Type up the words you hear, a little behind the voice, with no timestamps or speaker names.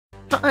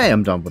Hi,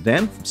 I'm Don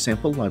Bodan from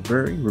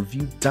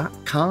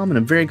SampleLibraryReview.com, and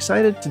I'm very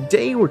excited.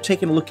 Today we're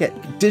taking a look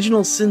at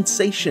Digital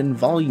Synsations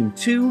Volume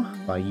 2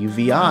 by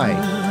UVI.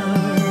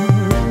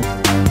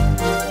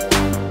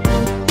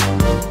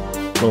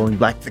 Rolling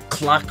back the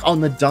clock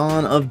on the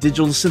dawn of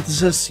digital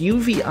synthesis,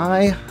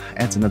 UVI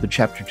adds another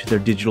chapter to their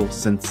digital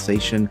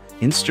synthesation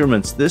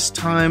instruments, this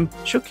time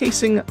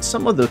showcasing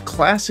some of the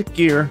classic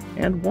gear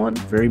and one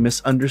very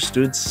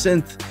misunderstood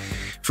synth.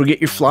 Forget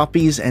your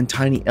floppies and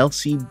tiny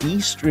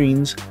LCD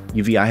screens.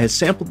 UVI has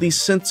sampled these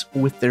synths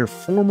with their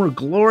former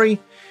glory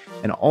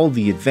and all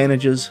the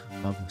advantages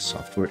of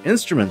software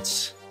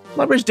instruments. The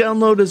library's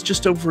download is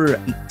just over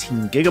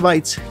 18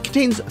 gigabytes. It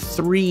contains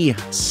 3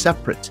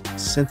 separate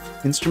synth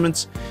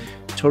instruments,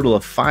 a total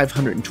of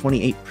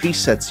 528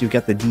 presets. You've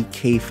got the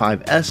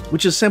DK5S,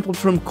 which is sampled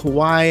from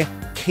Kawai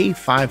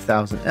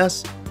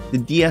K5000S, the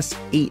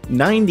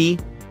DS890,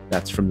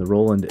 that's from the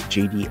Roland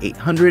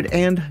JD800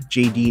 and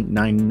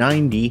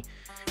JD990,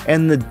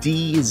 and the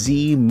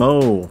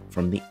DZ-Mo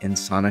from the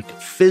Ensoniq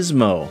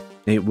Physmo.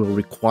 It will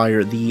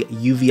require the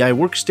UVI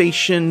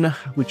workstation,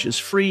 which is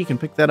free. You can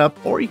pick that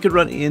up, or you could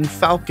run in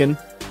Falcon.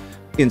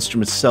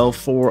 Instruments sell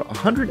for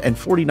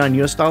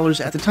 $149 US.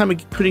 At the time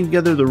of putting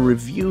together the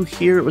review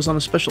here, it was on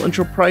a special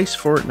intro price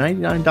for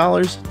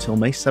 $99 till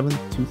May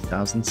 7th,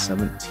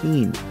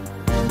 2017.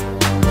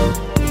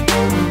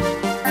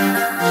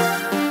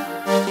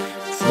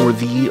 For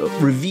the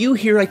review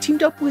here, I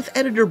teamed up with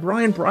editor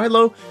Brian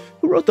Brylow,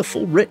 who wrote the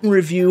full written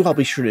review. I'll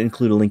be sure to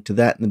include a link to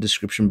that in the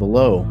description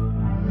below.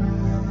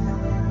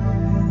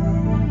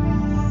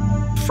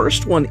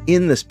 First one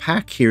in this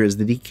pack here is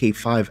the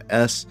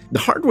DK5S. The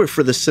hardware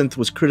for the synth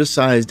was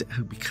criticized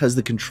because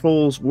the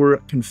controls were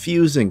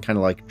confusing, kind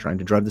of like trying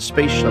to drive the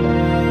space shuttle.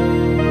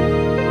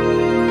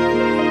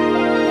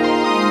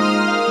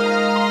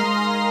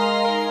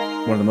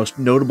 One of the most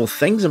notable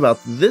things about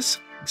this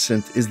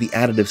synth is the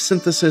additive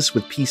synthesis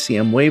with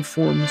PCM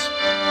waveforms.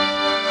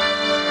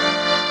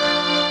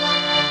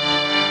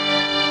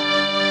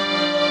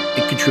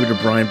 In contributor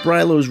Brian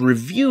Brylow's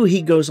review,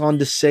 he goes on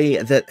to say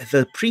that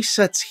the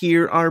presets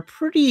here are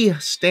pretty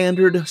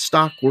standard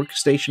stock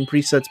workstation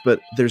presets,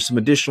 but there's some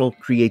additional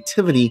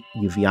creativity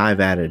UVI have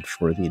added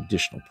for the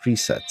additional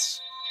presets.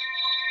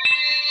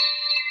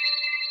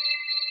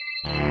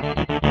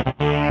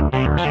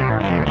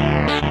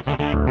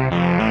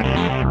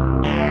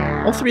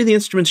 All 3 of the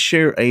instruments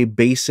share a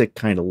basic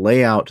kind of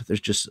layout. There's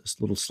just a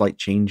little slight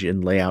change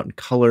in layout and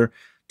color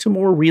to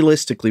more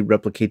realistically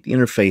replicate the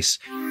interface.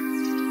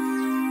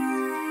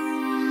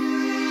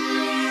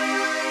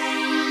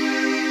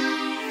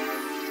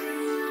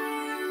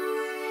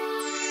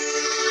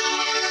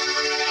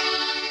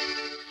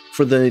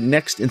 For the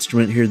next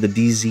instrument here, the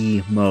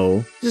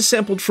DZ-Mo, this is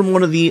sampled from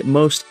one of the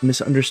most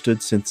misunderstood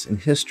synths in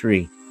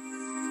history.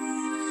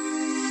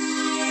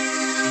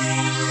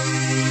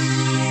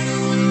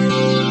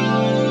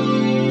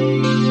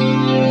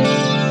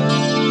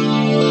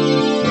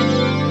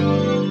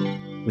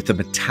 With a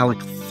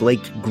metallic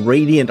flake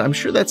gradient, I'm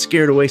sure that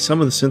scared away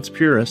some of the synth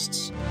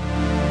purists.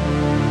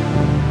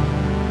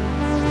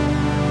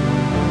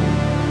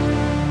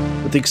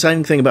 But the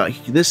exciting thing about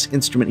this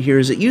instrument here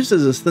is it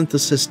uses a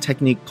synthesis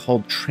technique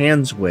called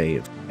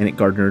transwave, and it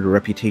garnered a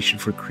reputation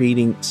for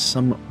creating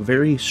some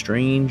very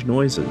strange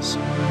noises.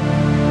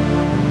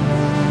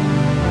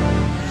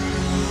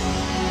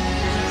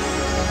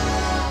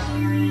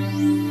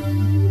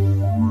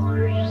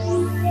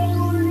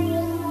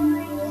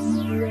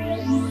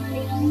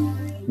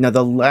 Now,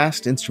 the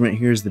last instrument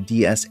here is the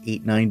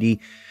DS890,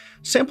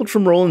 sampled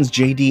from Roland's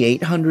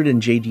JD800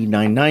 and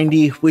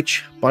JD990,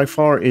 which by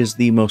far is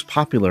the most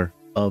popular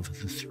of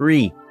the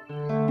 3.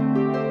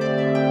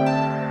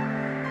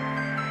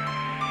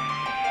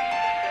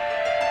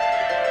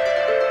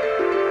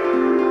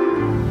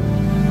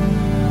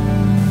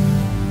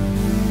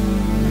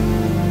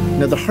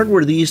 Now, the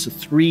hardware these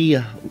 3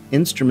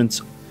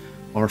 instruments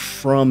are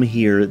from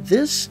here,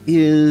 this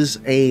is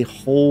a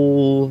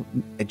whole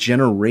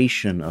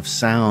generation of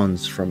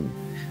sounds from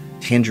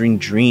Tangerine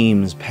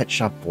Dreams, Pet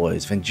Shop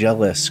Boys,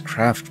 Vangelis,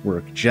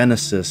 Kraftwerk,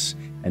 Genesis,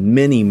 and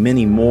many,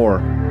 many more.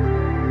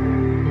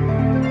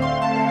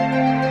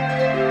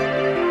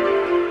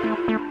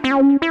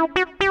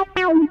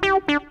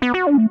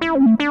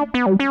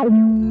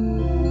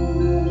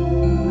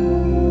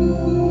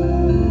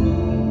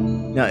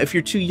 Now, if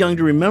you're too young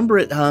to remember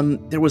it,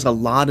 there was a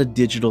lot of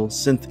digital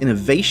synth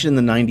innovation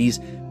in the 90s,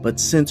 but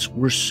synths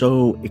were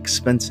so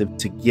expensive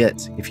to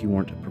get if you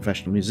weren't a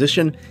professional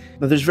musician.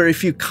 Now, there's very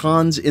few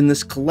cons in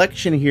this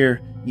collection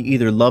here. You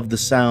either love the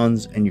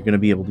sounds and you're going to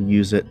be able to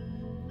use it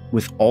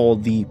with all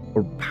the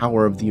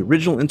power of the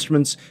original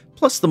instruments,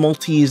 plus the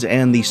multis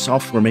and the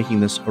software, making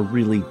this a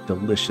really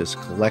delicious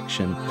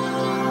collection.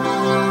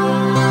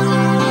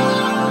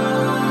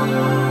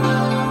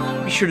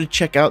 Be sure to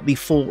check out the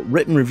full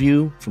written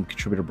review from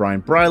contributor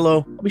Brian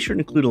Brylow. I'll be sure to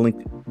include a link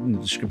in the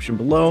description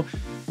below,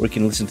 where you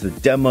can listen to the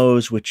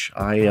demos, which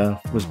I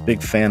was a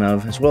big fan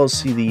of, as well as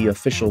see the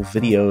official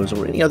videos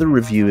or any other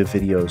review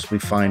videos we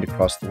find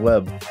across the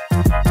web.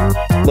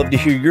 Love to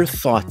hear your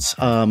thoughts.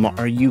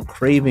 Are you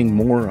craving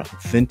more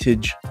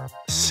vintage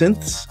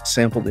synths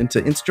sampled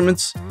into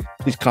instruments?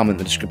 Please comment in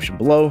the description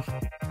below.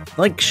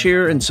 Like,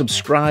 share, and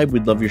subscribe.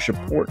 We'd love your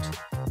support.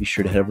 Be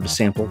sure to head over to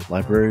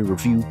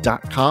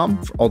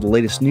samplelibraryreview.com for all the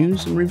latest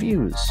news and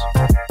reviews.